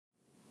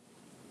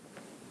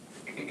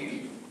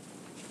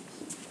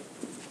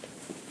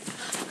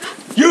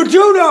You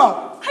do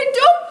know! I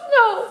don't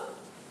know!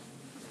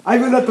 I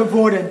will let the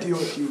warden deal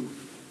with you.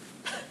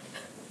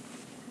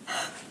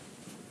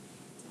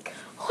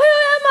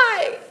 Where am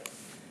I?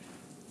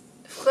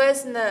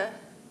 Prisoner.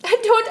 I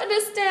don't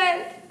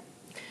understand.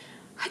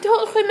 I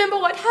don't remember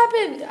what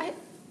happened.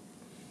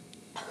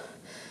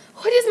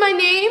 What is my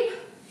name?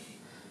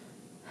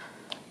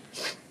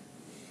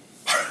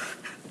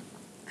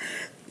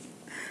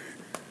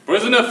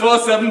 Prisoner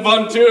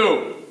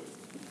 4712.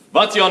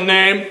 What's your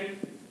name?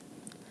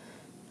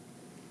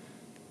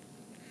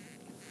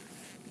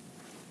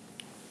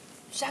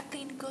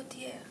 Jacqueline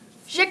Gauthier.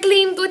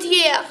 Jacqueline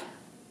Gauthier.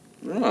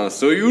 Ah,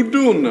 so you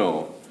do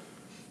know.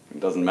 It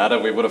doesn't matter,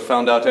 we would have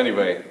found out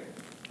anyway.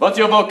 What's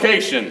your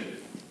vocation?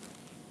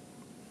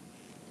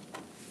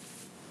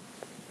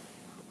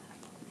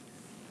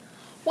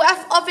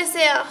 Waff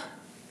officer.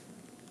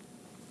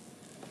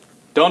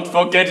 Don't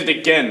forget it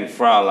again,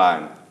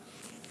 Fraulein.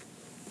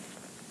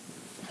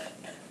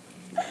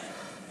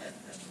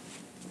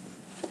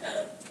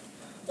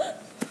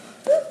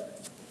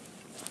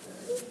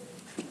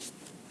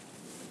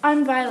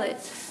 I'm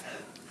Violet.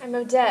 I'm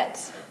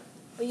Odette.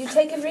 Were you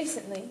taken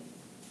recently?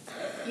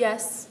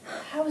 Yes.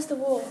 How was the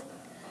war?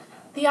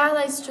 The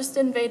Allies just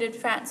invaded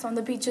France on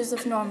the beaches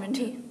of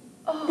Normandy.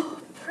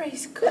 Oh,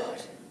 praise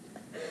God.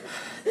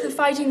 The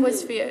fighting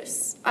was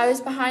fierce. I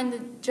was behind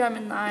the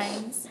German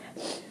lines.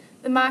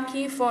 The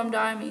Maquis formed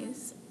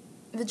armies.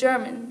 The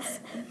Germans,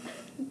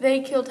 they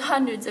killed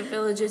hundreds of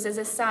villagers as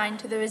a sign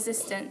to the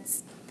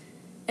resistance.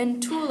 In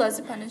Toul, as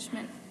a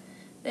punishment,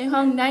 they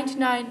hung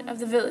 99 of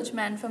the village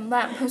men from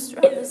lampposts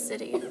around the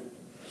city.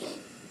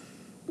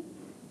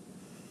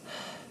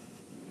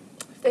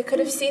 They could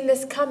have seen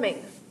this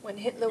coming when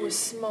Hitler was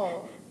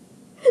small.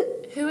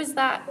 Who is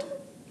that?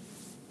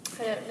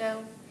 I don't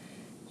know.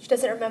 She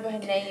doesn't remember her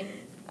name.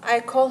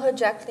 I call her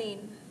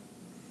Jacqueline.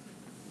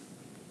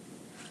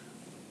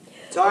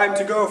 Time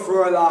to go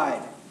for a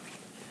line.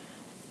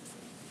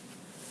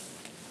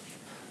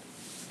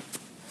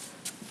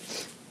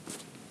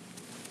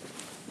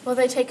 Will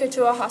they take her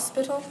to a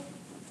hospital?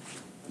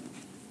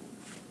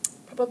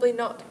 Probably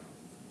not.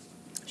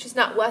 She's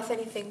not worth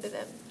anything to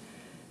them.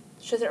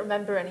 She doesn't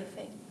remember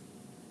anything.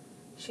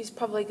 She's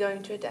probably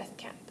going to a death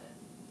camp.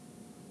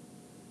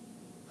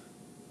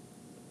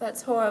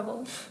 That's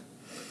horrible.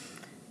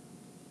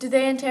 Do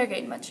they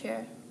interrogate much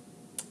here?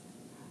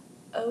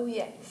 Oh,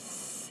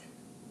 yes.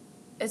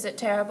 Is it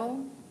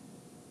terrible?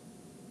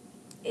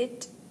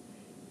 It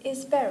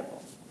is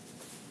bearable.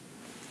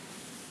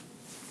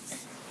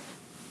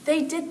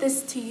 They did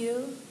this to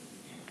you.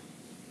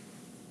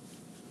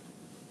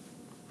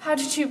 How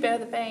did you bear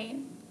the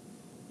pain?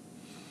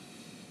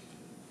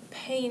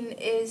 Pain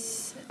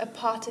is a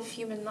part of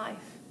human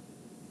life.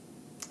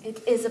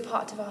 It is a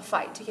part of our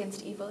fight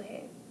against evil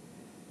here.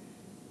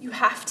 You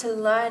have to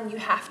learn, you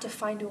have to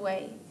find a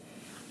way.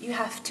 You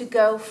have to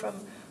go from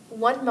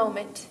one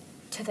moment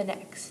to the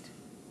next.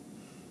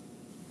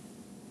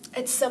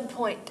 At some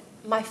point,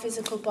 my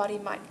physical body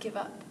might give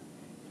up,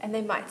 and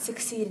they might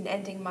succeed in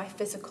ending my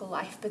physical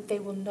life, but they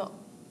will not.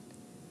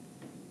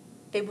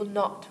 They will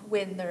not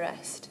win the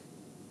rest.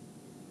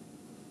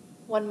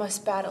 One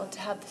must battle to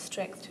have the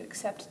strength to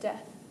accept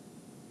death.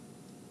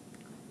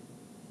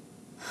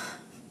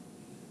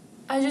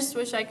 I just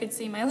wish I could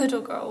see my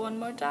little girl one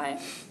more time.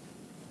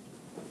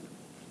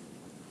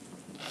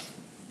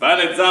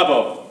 Violette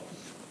Szabo,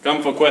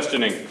 come for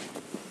questioning.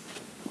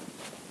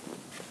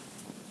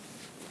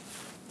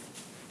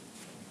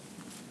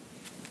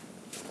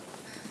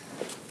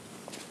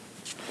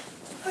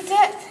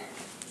 Odette!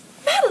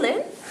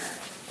 Madeline!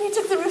 They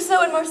took the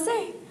Rousseau in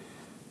Marseille.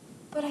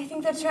 But I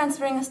think they're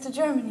transferring us to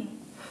Germany.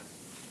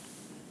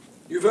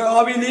 You will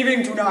all be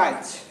leaving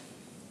tonight.